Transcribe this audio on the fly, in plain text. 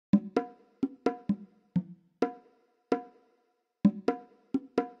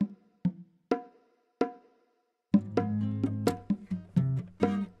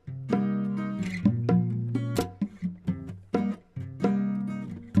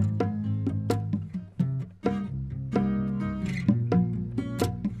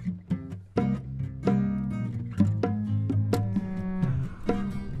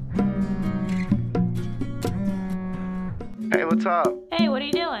what's up? Hey, what are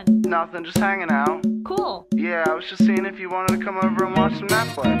you doing? Nothing, just hanging out. Cool. Yeah, I was just seeing if you wanted to come over and watch some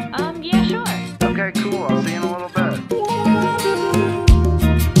Netflix. Yeah, sure. Okay, cool. I'll see you in a little bit.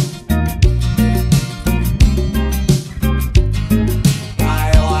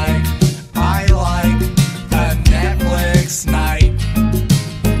 I like a Netflix night.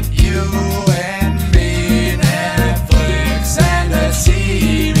 You and me, Netflix and the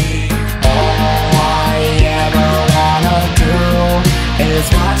TV. All I ever wanna do is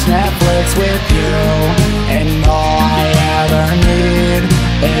watch Netflix with you. And all I ever need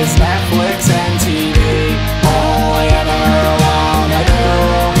is Netflix and TV. All I ever wanna do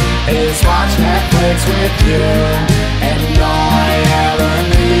is watch Netflix with you. And all I ever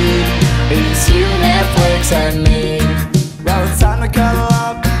need is you, Netflix and me. Well, it's time to cuddle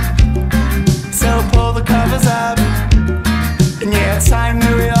up, so pull the covers up. And yeah, it's time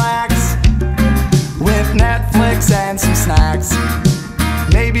to relax with Netflix and some snacks.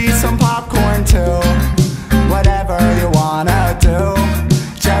 Maybe some popcorn too. Whatever you wanna do,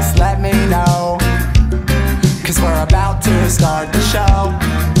 just let me know. 'Cause we're about to start the show.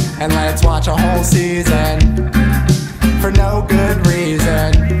 And let's watch a whole season for no good reason.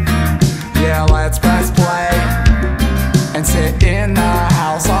 Yeah, let's press play and sit in the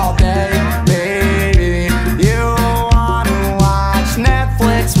house all day. Baby, you wanna watch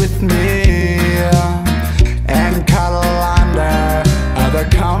Netflix with me and cuddle under other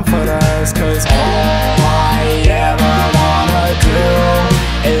comforters. 'Cause all I ever wanna do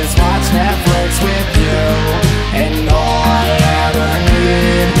is watch Netflix with you. And all I ever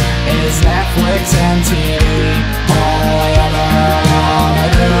need is Netflix and TV. All I ever wanna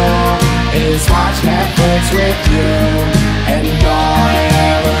do is watch Netflix with you. And all I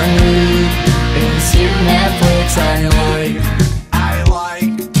ever need is you, Netflix. I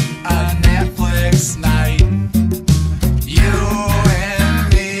like a Netflix night. You and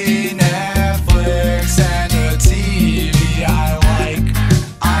me, Netflix and the TV. I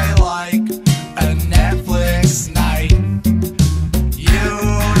like a Netflix night. You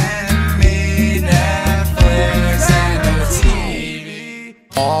and me, Netflix and the TV.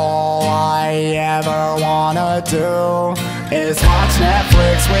 All I ever wanna do is watch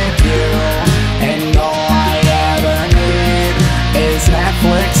Netflix with you. And all I ever need is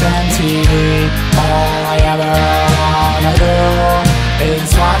Netflix and TV. All I ever wanna do is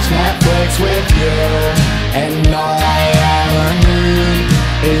watch Netflix with you. And all I ever need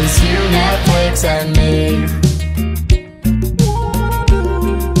is you, Netflix and me.